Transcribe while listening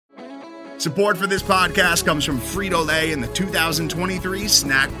Support for this podcast comes from Frito-Lay and the 2023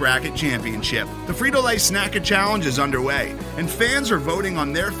 Snack Bracket Championship. The Frito-Lay Snack Challenge is underway, and fans are voting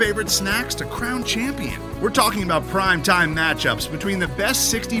on their favorite snacks to crown champion. We're talking about primetime matchups between the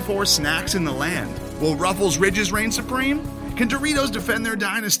best 64 snacks in the land. Will Ruffles Ridges reign supreme? Can Doritos defend their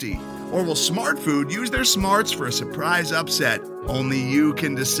dynasty? Or will Smart Food use their smarts for a surprise upset? Only you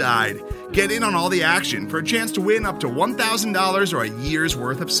can decide. Get in on all the action for a chance to win up to $1,000 or a year's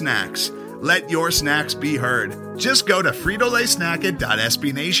worth of snacks. Let your snacks be heard. Just go to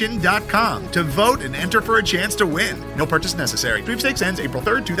fritolaysnacket.sbnation.com to vote and enter for a chance to win. No purchase necessary. Sweepstakes ends April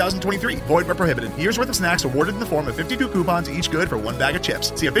 3rd, 2023. Void where prohibited. Year's worth of snacks awarded in the form of 52 coupons, each good for one bag of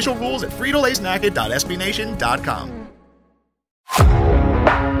chips. See official rules at fritolaysnacket.sbnation.com.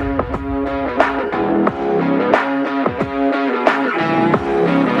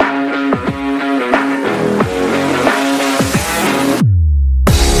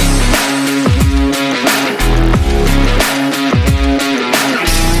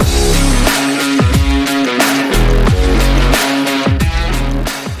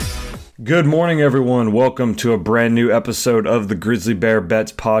 Good morning, everyone. Welcome to a brand new episode of the Grizzly Bear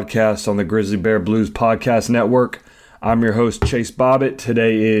Bets podcast on the Grizzly Bear Blues Podcast Network. I'm your host, Chase Bobbitt.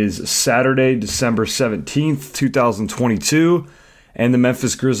 Today is Saturday, December 17th, 2022, and the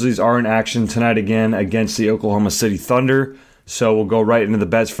Memphis Grizzlies are in action tonight again against the Oklahoma City Thunder. So we'll go right into the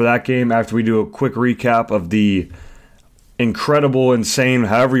bets for that game after we do a quick recap of the incredible, insane,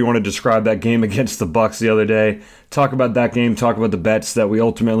 however you want to describe that game against the Bucks the other day. Talk about that game, talk about the bets that we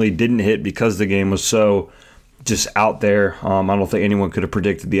ultimately didn't hit because the game was so just out there. I don't think anyone could have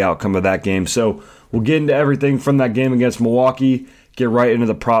predicted the outcome of that game. So we'll get into everything from that game against Milwaukee, get right into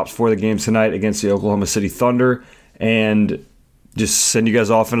the props for the game tonight against the Oklahoma City Thunder, and just send you guys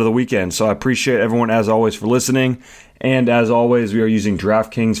off into the weekend. So I appreciate everyone, as always, for listening. And as always, we are using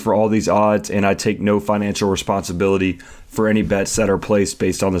DraftKings for all these odds, and I take no financial responsibility for any bets that are placed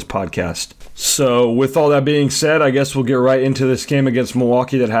based on this podcast. So with all that being said, I guess we'll get right into this game against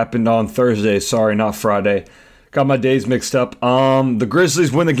Milwaukee that happened on Thursday. Sorry, not Friday. Got my days mixed up. The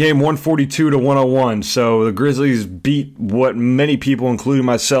Grizzlies win the game 142-101. So the Grizzlies beat what many people, including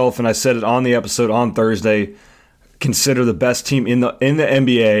myself, and I said it on the episode on Thursday, consider the best team in the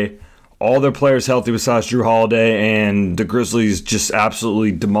NBA. All their players healthy besides Drew Holiday, and the Grizzlies just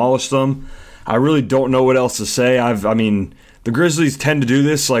absolutely demolished them. I really don't know what else to say. The Grizzlies tend to do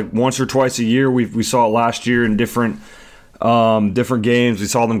this like once or twice a year. We saw it last year in different games. We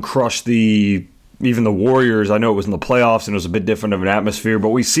saw them crush even the Warriors. I know it was in the playoffs and it was a bit different of an atmosphere, but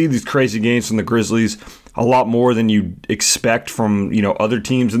we see these crazy games from the Grizzlies a lot more than you'd expect from other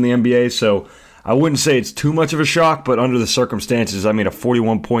teams in the NBA. So I wouldn't say it's too much of a shock, but under the circumstances, a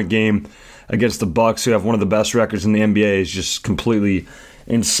 41-point game against the Bucks, who have one of the best records in the NBA, is just completely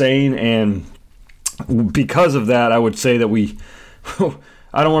insane. And because of that, I would say that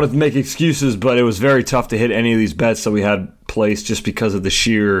I don't want to make excuses, but it was very tough to hit any of these bets that we had placed just because of the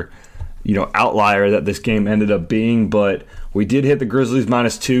sheer, outlier that this game ended up being. But we did hit the Grizzlies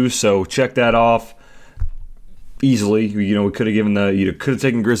 -2, so check that off. Easily, we could have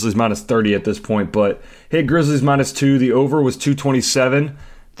taken Grizzlies -30 at this point, but hit Grizzlies -2. The over was 227.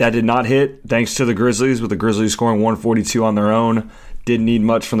 That did not hit, thanks to the Grizzlies, with the Grizzlies scoring 142 on their own. Didn't need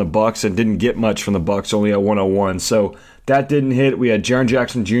much from the Bucks and didn't get much from the Bucks, only at 101. So that didn't hit. We had Jaren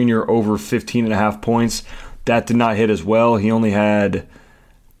Jackson Jr. over 15.5 points. That did not hit as well. He only had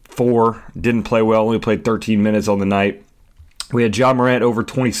 4. Didn't play well. Only played 13 minutes on the night. We had Ja Morant over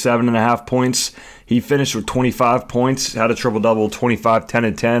 27.5 points. He finished with 25 points, had a triple-double, 25, 10,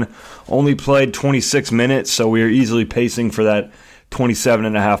 and 10. Only played 26 minutes, so we are easily pacing for that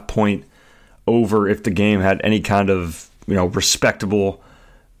 27.5 point over if the game had any kind of respectable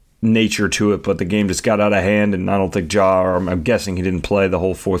nature to it. But the game just got out of hand, and I don't think I'm guessing he didn't play the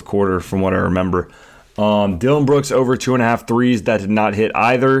whole fourth quarter from what I remember. Dylan Brooks over 2.5 threes. That did not hit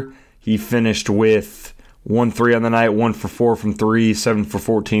either. He finished with 1 3 on the night, 1 for 4 from 3, 7 for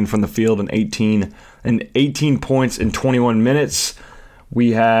 14 from the field, and 18 points in 21 minutes.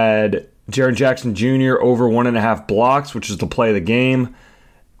 We had Jaren Jackson Jr. over 1.5 blocks, which is the play of the game.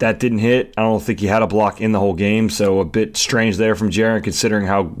 That didn't hit. I don't think he had a block in the whole game, so a bit strange there from Jaren considering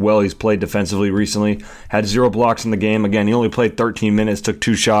how well he's played defensively recently. Had 0 blocks in the game. Again, he only played 13 minutes, took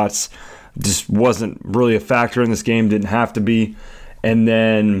 2 shots. Just wasn't really a factor in this game, didn't have to be. And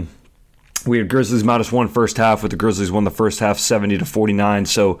then we had Grizzlies -1 first half, with the Grizzlies won the first half 70-49,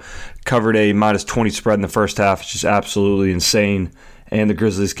 so covered a -20 spread in the first half. It's just absolutely insane. And the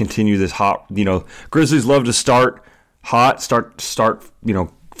Grizzlies continue this hot, Grizzlies love to start hot, start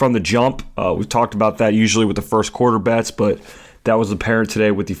from the jump. We've talked about that usually with the first quarter bets, but That was apparent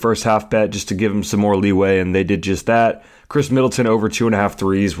today with the first half bet just to give them some more leeway, and they did just that. Chris Middleton over 2.5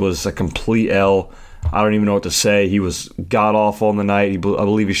 threes was a complete L. I don't even know what to say. He was god-awful on the night. I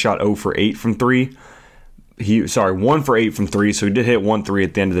believe he shot 0 for 8 from 3. 1 for 8 from 3, so he did hit 1 3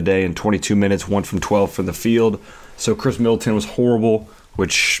 at the end of the day in 22 minutes, 1 from 12 from the field. So Chris Middleton was horrible,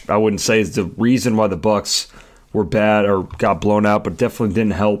 which I wouldn't say is the reason why the Bucks were bad or got blown out, but definitely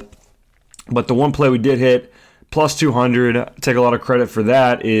didn't help. But the one play we did hit, plus 200, take a lot of credit for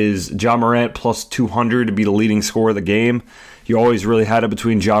that, is Ja Morant plus 200 to be the leading scorer of the game. You always really had it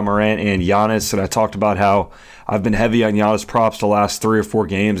between Ja Morant and Giannis, and I talked about how I've been heavy on Giannis props the last 3 or 4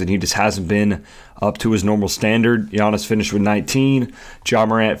 games, and he just hasn't been up to his normal standard. Giannis finished with 19. Ja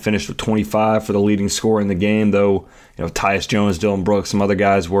Morant finished with 25 for the leading scorer in the game, though Tyus Jones, Dylan Brooks, some other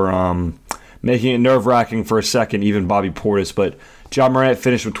guys were making it nerve-wracking for a second, even Bobby Portis. But Ja Morant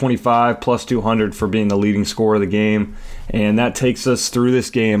finished with 25 plus 200 for being the leading scorer of the game, and that takes us through this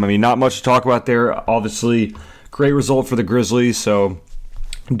game. I mean, not much to talk about there. Obviously, great result for the Grizzlies, so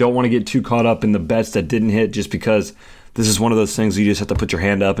don't want to get too caught up in the bets that didn't hit just because this is one of those things you just have to put your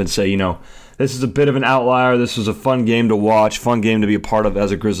hand up and say, this is a bit of an outlier. This was a fun game to watch, fun game to be a part of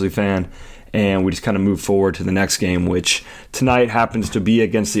as a Grizzly fan, and we just kind of move forward to the next game, which tonight happens to be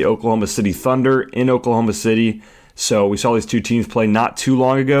against the Oklahoma City Thunder in Oklahoma City. So we saw these two teams play not too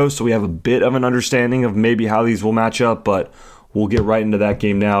long ago, so we have a bit of an understanding of maybe how these will match up, but we'll get right into that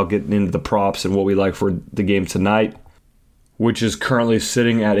game now, getting into the props and what we like for the game tonight, which is currently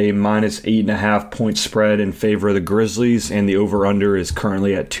sitting at a minus 8.5 point spread in favor of the Grizzlies, and the over-under is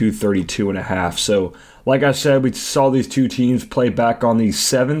currently at 232.5. So, like I said, we saw these two teams play back on the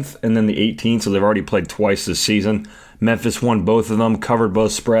 7th and then the 18th, so they've already played twice this season. Memphis won both of them, covered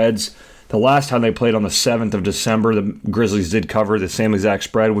both spreads. The last time they played on the 7th of December, the Grizzlies did cover the same exact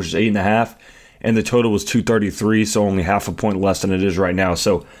spread, which is 8.5, and the total was 233, so only half a point less than it is right now.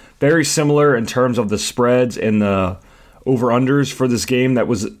 So, very similar in terms of the spreads and the over-unders for this game that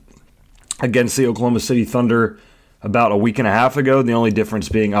was against the Oklahoma City Thunder about a week and a half ago. The only difference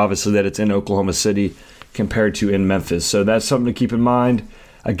being obviously that it's in Oklahoma City compared to in Memphis. So that's something to keep in mind.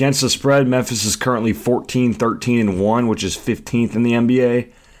 Against the spread, Memphis is currently 14-13-1, which is 15th in the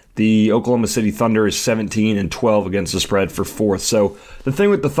NBA. The Oklahoma City Thunder is 17-12 against the spread for 4th. So the thing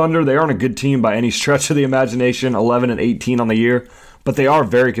with the Thunder, they aren't a good team by any stretch of the imagination, 11-18 on the year, but they are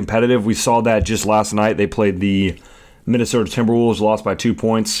very competitive. We saw that just last night. They played the Minnesota Timberwolves, lost by 2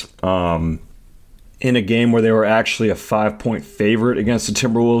 points in a game where they were actually a 5-point favorite against the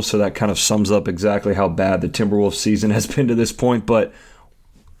Timberwolves, so that kind of sums up exactly how bad the Timberwolves season has been to this point. But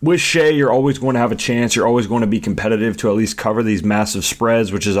with Shea, you're always going to have a chance. You're always going to be competitive to at least cover these massive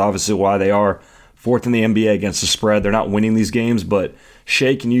spreads, which is obviously why they are 4th in the NBA against the spread. They're not winning these games, but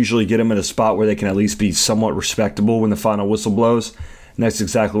Shea can usually get them in a spot where they can at least be somewhat respectable when the final whistle blows, and that's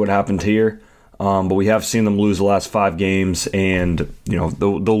exactly what happened here. But we have seen them lose the last 5 games, and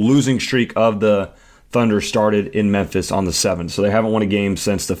the losing streak of the Thunder started in Memphis on the 7th. So they haven't won a game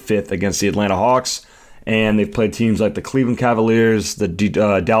since the 5th against the Atlanta Hawks, and they've played teams like the Cleveland Cavaliers, the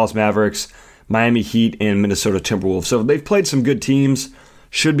Dallas Mavericks, Miami Heat, and Minnesota Timberwolves. So they've played some good teams,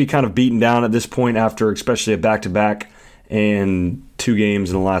 should be kind of beaten down at this point after especially a back-to-back and 2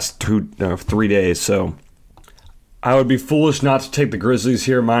 games in the last 3 days. So I would be foolish not to take the Grizzlies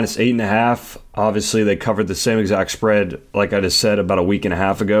here, minus 8.5. Obviously, they covered the same exact spread, like I just said, about a week and a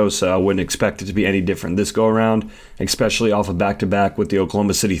half ago, so I wouldn't expect it to be any different this go-around, especially off a back-to-back with the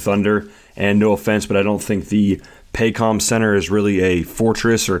Oklahoma City Thunder. And no offense, but I don't think the Paycom Center is really a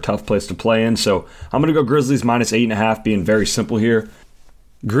fortress or a tough place to play in. So I'm going to go Grizzlies minus 8.5, being very simple here.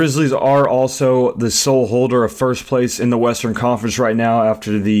 Grizzlies are also the sole holder of first place in the Western Conference right now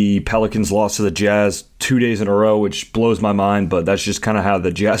after the Pelicans lost to the Jazz 2 days in a row, which blows my mind, but that's just kind of how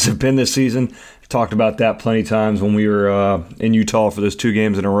the Jazz have been this season. I've talked about that plenty of times when we were in Utah for those 2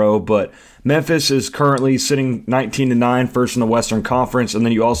 games in a row, but Memphis is currently sitting 19-9, first in the Western Conference, and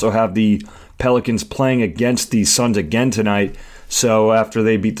then you also have the Pelicans playing against the Suns again tonight. So after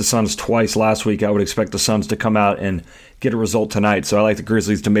they beat the Suns twice last week, I would expect the Suns to come out and get a result tonight. So I like the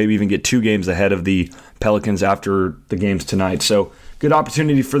Grizzlies to maybe even get 2 games ahead of the Pelicans after the games tonight. So good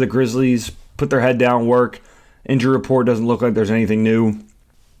opportunity for the Grizzlies. Put their head down, work. Injury report doesn't look like there's anything new.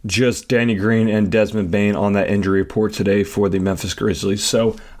 Just Danny Green and Desmond Bane on that injury report today for the Memphis Grizzlies.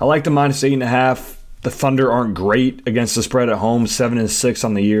 So I like the minus 8.5. The Thunder aren't great against the spread at home, 7-6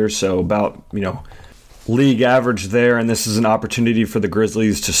 on the year. So about, league average there, and this is an opportunity for the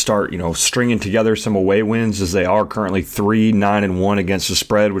Grizzlies to start, stringing together some away wins, as they are currently 3-9-1 against the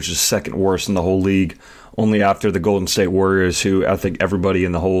spread, which is second worst in the whole league, only after the Golden State Warriors, who I think everybody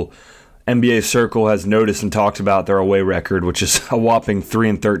in the whole NBA Circle has noticed and talked about their away record, which is a whopping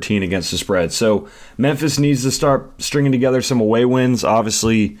 3-13 against the spread. So Memphis needs to start stringing together some away wins.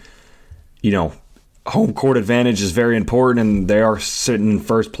 Obviously, home court advantage is very important, and they are sitting in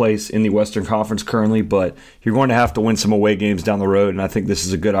first place in the Western Conference currently, but you're going to have to win some away games down the road, and I think this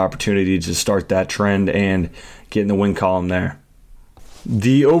is a good opportunity to start that trend and get in the win column there.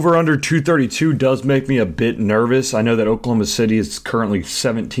 The over-under 232 does make me a bit nervous. I know that Oklahoma City is currently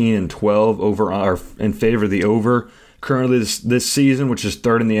 17-12 in favor of the over. Currently this season, which is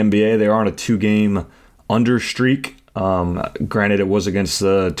third in the NBA, they are on a 2-game under streak. Granted, it was against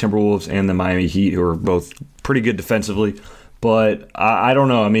the Timberwolves and the Miami Heat, who are both pretty good defensively. But I don't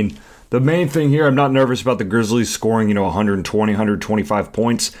know. I mean, the main thing here, I'm not nervous about the Grizzlies scoring, 120, 125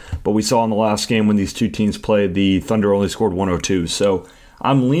 points. But we saw in the last game when these two teams played, the Thunder only scored 102. So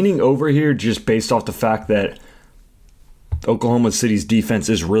I'm leaning over here just based off the fact that Oklahoma City's defense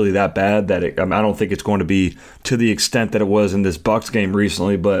is really that bad that I don't think it's going to be to the extent that it was in this Bucks game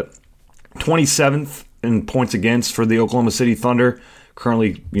recently. But 27th in points against for the Oklahoma City Thunder.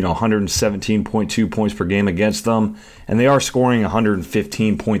 Currently, 117.2 points per game against them. And they are scoring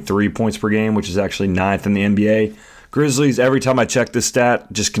 115.3 points per game, which is actually 9th in the NBA. Grizzlies, every time I check this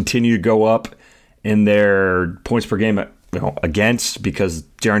stat, just continue to go up in their points per game against, because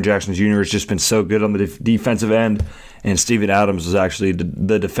Jaren Jackson Jr. has just been so good on the defensive end. And Steven Adams was actually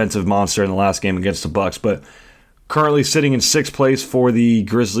the defensive monster in the last game against the Bucks. But currently sitting in 6th place for the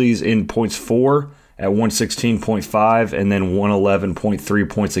Grizzlies in points for at 116.5, and then 111.3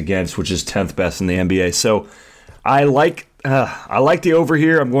 points against, which is 10th best in the NBA. So I like the over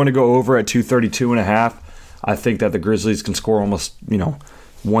here. I'm going to go over at 232.5. I think that the Grizzlies can score almost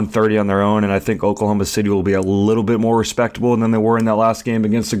 130 on their own, and I think Oklahoma City will be a little bit more respectable than they were in that last game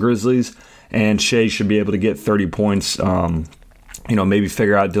against the Grizzlies. And Shea should be able to get 30 points. Maybe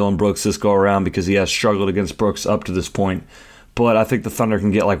figure out Dylan Brooks this go around, because he has struggled against Brooks up to this point. But I think the Thunder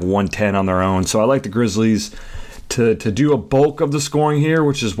can get like 110 on their own. So I like the Grizzlies to do a bulk of the scoring here,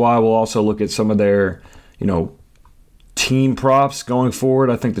 which is why we'll also look at some of their, team props going forward.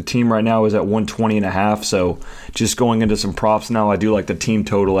 I think the team right now is at 120.5. So just going into some props now, I do like the team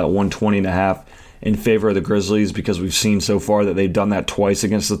total at 120.5 in favor of the Grizzlies, because we've seen so far that they've done that twice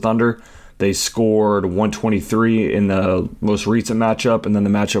against the Thunder. They scored 123 in the most recent matchup, and then the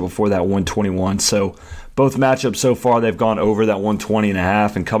matchup before that, 121. So both matchups so far, they've gone over that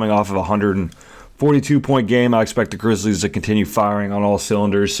 120.5, and coming off of a 142-point game, I expect the Grizzlies to continue firing on all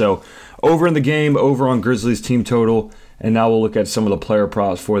cylinders. So over in the game, over on Grizzlies team total, and now we'll look at some of the player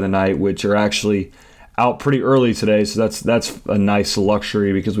props for the night, which are actually out pretty early today. So that's a nice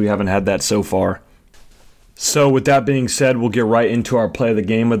luxury, because we haven't had that so far. So with that being said, we'll get right into our play of the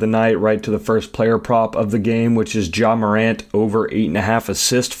game of the night, right to the first player prop of the game, which is Ja Morant over 8.5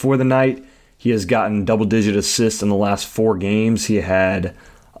 assists for the night. He has gotten double-digit assists in the last 4 games. He had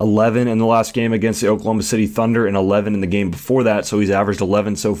 11 in the last game against the Oklahoma City Thunder and 11 in the game before that, so he's averaged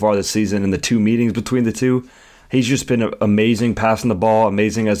 11 so far this season in the 2 meetings between the two. He's just been amazing passing the ball,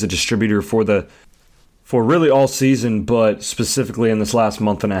 amazing as a distributor for really all season, but specifically in this last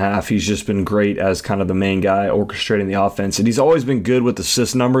month and a half, he's just been great as kind of the main guy orchestrating the offense. And he's always been good with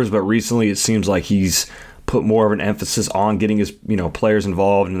assist numbers, but recently it seems like he's put more of an emphasis on getting his players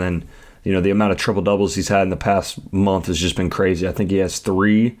involved. And then the amount of triple doubles he's had in the past month has just been crazy. I think he has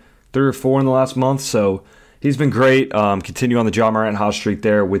three or four in the last month, so he's been great. Continue on the Ja Morant hot streak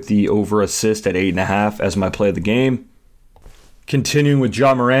there with the over assist at 8.5 as my play of the game. Continuing with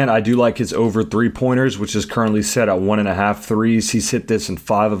Ja Morant, I do like his over 3-pointers, which is currently set at 1.5 threes. He's hit this in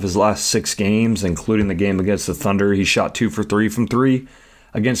 5 of his last 6 games, including the game against the Thunder. He shot 2 for 3 from 3.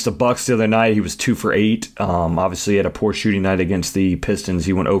 Against the Bucks the other night, he was 2 for 8. Obviously, he had a poor shooting night against the Pistons.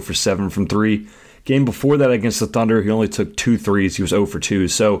 He went 0 for 7 from 3. Game before that against the Thunder, he only took 2 threes. He was 0 for 2.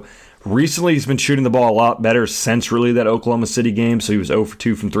 So recently, he's been shooting the ball a lot better since really that Oklahoma City game. So he was 0 for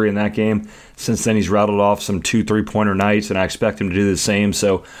 2 from 3 in that game. Since then, he's rattled off some 2 3-pointer nights, and I expect him to do the same.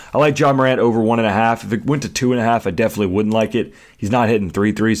 So I like Ja Morant over 1.5. If it went to 2.5, I definitely wouldn't like it. He's not hitting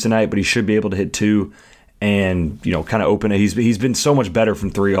 3 threes tonight, but he should be able to hit 2 and kind of open it. He's been so much better from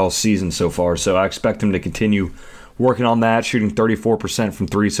 3 all season so far. So I expect him to continue working on that, shooting 34% from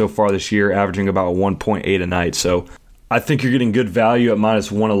 3 so far this year, averaging about 1.8 a night. So I think you're getting good value at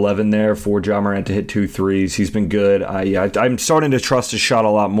minus 111 there for Ja Morant to hit 2 threes. He's been good. I'm starting to trust his shot a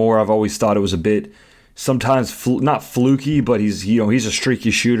lot more. I've always thought it was a bit sometimes not fluky, but he's a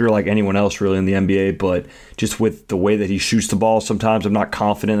streaky shooter like anyone else really in the NBA. But just with the way that he shoots the ball, sometimes I'm not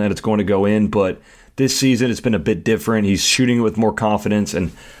confident that it's going to go in. But this season it's been a bit different. He's shooting it with more confidence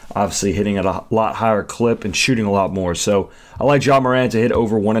and obviously hitting at a lot higher clip and shooting a lot more. So I like Ja Morant to hit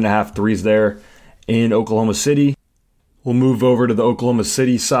over 1.5 threes there in Oklahoma City. We'll move over to the Oklahoma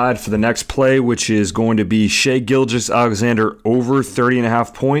City side for the next play, which is going to be Shai Gilgeous-Alexander over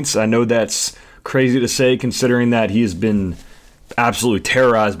 30.5 points. I know that's crazy to say considering that he has been absolutely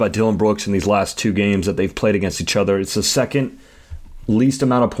terrorized by Dillon Brooks in these last 2 games that they've played against each other. It's the second least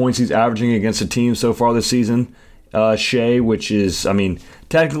amount of points he's averaging against a team so far this season. Shai, which is,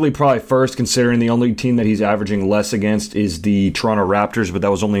 technically probably first considering the only team that he's averaging less against is the Toronto Raptors, but that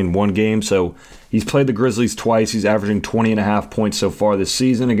was only in 1 game. So he's played the Grizzlies twice. He's averaging 20.5 points so far this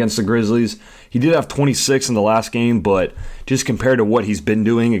season against the Grizzlies. He did have 26 in the last game, but just compared to what he's been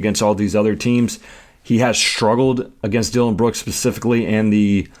doing against all these other teams, he has struggled against Dillon Brooks specifically and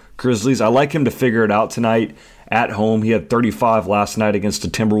the Grizzlies. I like him to figure it out tonight at home. He had 35 last night against the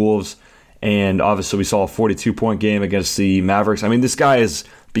Timberwolves. And obviously we saw a 42-point game against the Mavericks. This guy has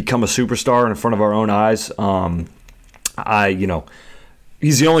become a superstar in front of our own eyes.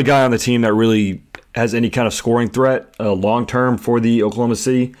 He's the only guy on the team that really has any kind of scoring threat long-term for the Oklahoma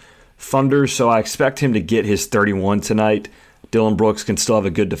City Thunder. So I expect him to get his 31 tonight. Dillon Brooks can still have a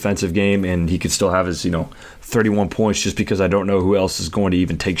good defensive game, and he could still have his 31 points just because I don't know who else is going to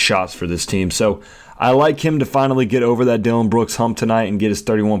even take shots for this team. So I like him to finally get over that Dillon Brooks hump tonight and get his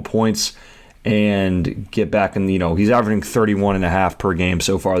 31 points and get back in, he's averaging 31.5 per game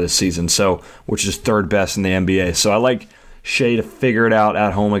so far this season, so which is 3rd best in the NBA. So I like Shai to figure it out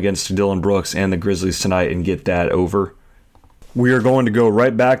at home against Dillon Brooks and the Grizzlies tonight and get that over. We are going to go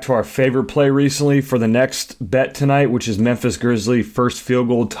right back to our favorite play recently for the next bet tonight, which is Memphis Grizzly first field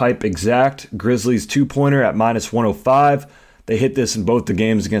goal type exact. Grizzlies 2-pointer at -105. They hit this in both the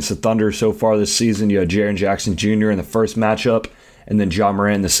games against the Thunder so far this season. You had Jaren Jackson Jr. in the first matchup, and then Ja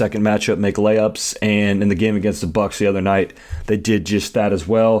Morant in the second matchup make layups. And in the game against the Bucks the other night, they did just that as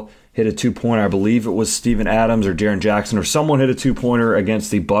well. Hit a 2-pointer. I believe it was Steven Adams or Jaren Jackson or someone hit a 2-pointer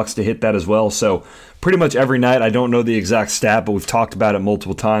against the Bucks to hit that as well. So pretty much every night, I don't know the exact stat, but we've talked about it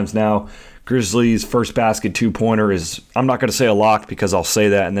multiple times now. Grizzlies' first basket 2-pointer is, I'm not going to say a lock because I'll say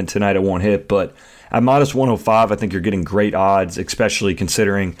that and then tonight it won't hit, but at -105, I think you're getting great odds, especially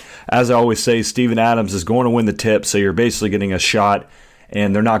considering, as I always say, Steven Adams is going to win the tip, so you're basically getting a shot,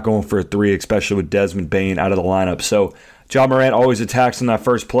 and they're not going for a 3, especially with Desmond Bane out of the lineup. So Ja Morant always attacks in that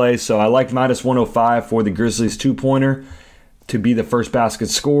first play, so I like -105 for the Grizzlies 2-pointer to be the first basket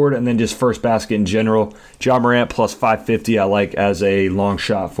scored, and then just first basket in general. Ja Morant plus 550 I like as a long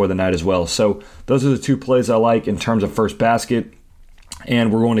shot for the night as well. So those are the 2 plays I like in terms of first basket,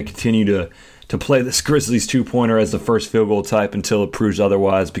 and we're going to continue to play this Grizzlies 2-pointer as the first field goal type until it proves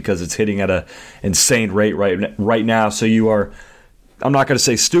otherwise because it's hitting at an insane rate right now. So I'm not going to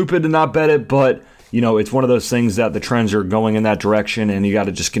say stupid to not bet it, but it's one of those things that the trends are going in that direction, and you got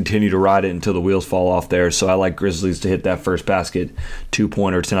to just continue to ride it until the wheels fall off there. So I like Grizzlies to hit that first basket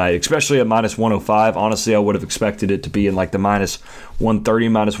 2-pointer tonight, especially at -105. Honestly, I would have expected it to be in like the -130,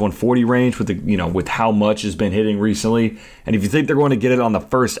 -140 range with how much has been hitting recently. And if you think they're going to get it on the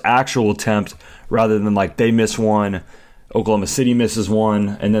first actual attempt rather than like they miss one, Oklahoma City misses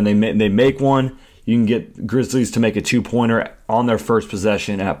one, and then they make one, you can get Grizzlies to make a 2-pointer on their first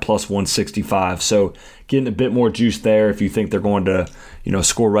possession at +165. So getting a bit more juice there if you think they're going to,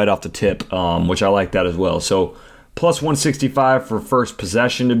 score right off the tip, which I like that as well. So +165 for first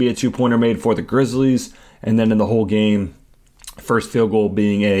possession to be a 2-pointer made for the Grizzlies, and then in the whole game, first field goal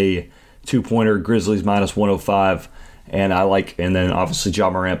being a 2-pointer, Grizzlies -105. And then obviously Ja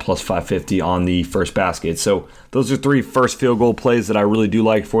Morant plus 550 on the first basket. So those are 3 first field goal plays that I really do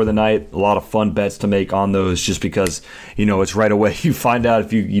like for the night. A lot of fun bets to make on those just because, it's right away you find out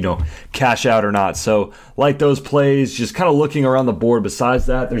if you cash out or not. So like those plays, just kind of looking around the board. Besides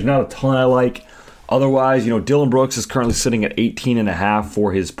that, there's not a ton I like. Otherwise, Dillon Brooks is currently sitting at 18.5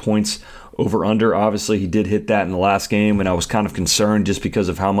 for his points over under. Obviously, he did hit that in the last game, and I was kind of concerned just because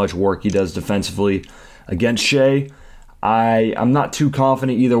of how much work he does defensively against Shai. I'm not too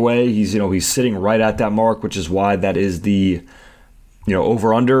confident either way. He's sitting right at that mark, which is why that is the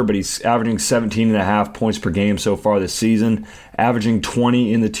over under, but he's averaging 17.5 points per game so far this season, averaging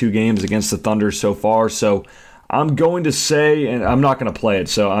 20 in the 2 games against the Thunder so far. So I'm going to say, and I'm not going to play it,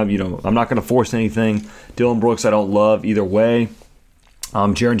 so I'm not going to force anything. Dillon Brooks I don't love either way.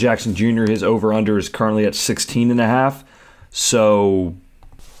 Jaren Jackson Jr., his over under is currently at 16.5. So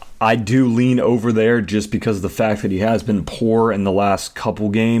I do lean over there just because of the fact that he has been poor in the last couple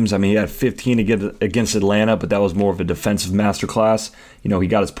games. I mean, he had 15 against Atlanta, but that was more of a defensive masterclass. He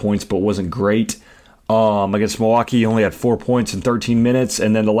got his points, but wasn't great. Against Milwaukee, he only had 4 points in 13 minutes,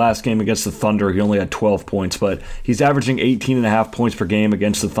 and then the last game against the Thunder, he only had 12 points. But he's averaging 18.5 points per game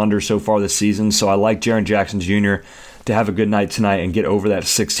against the Thunder so far this season, so I like Jaren Jackson Jr. to have a good night tonight and get over that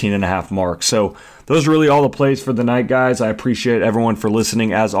 16.5 mark. So those are really all the plays for the night, guys. I appreciate everyone for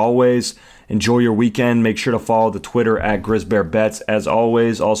listening as always. Enjoy your weekend. Make sure to follow the Twitter at GrizzBearBets as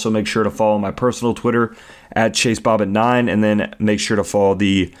always. Also make sure to follow my personal Twitter at ChaseBob9, and then make sure to follow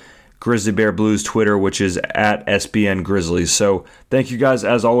the Grizzly Bear Blues Twitter, which is at SBN Grizzlies. So thank you guys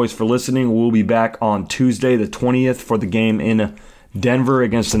as always for listening. We'll be back on Tuesday the 20th for the game in Denver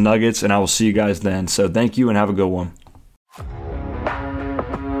against the Nuggets, and I will see you guys then. So thank you and have a good one.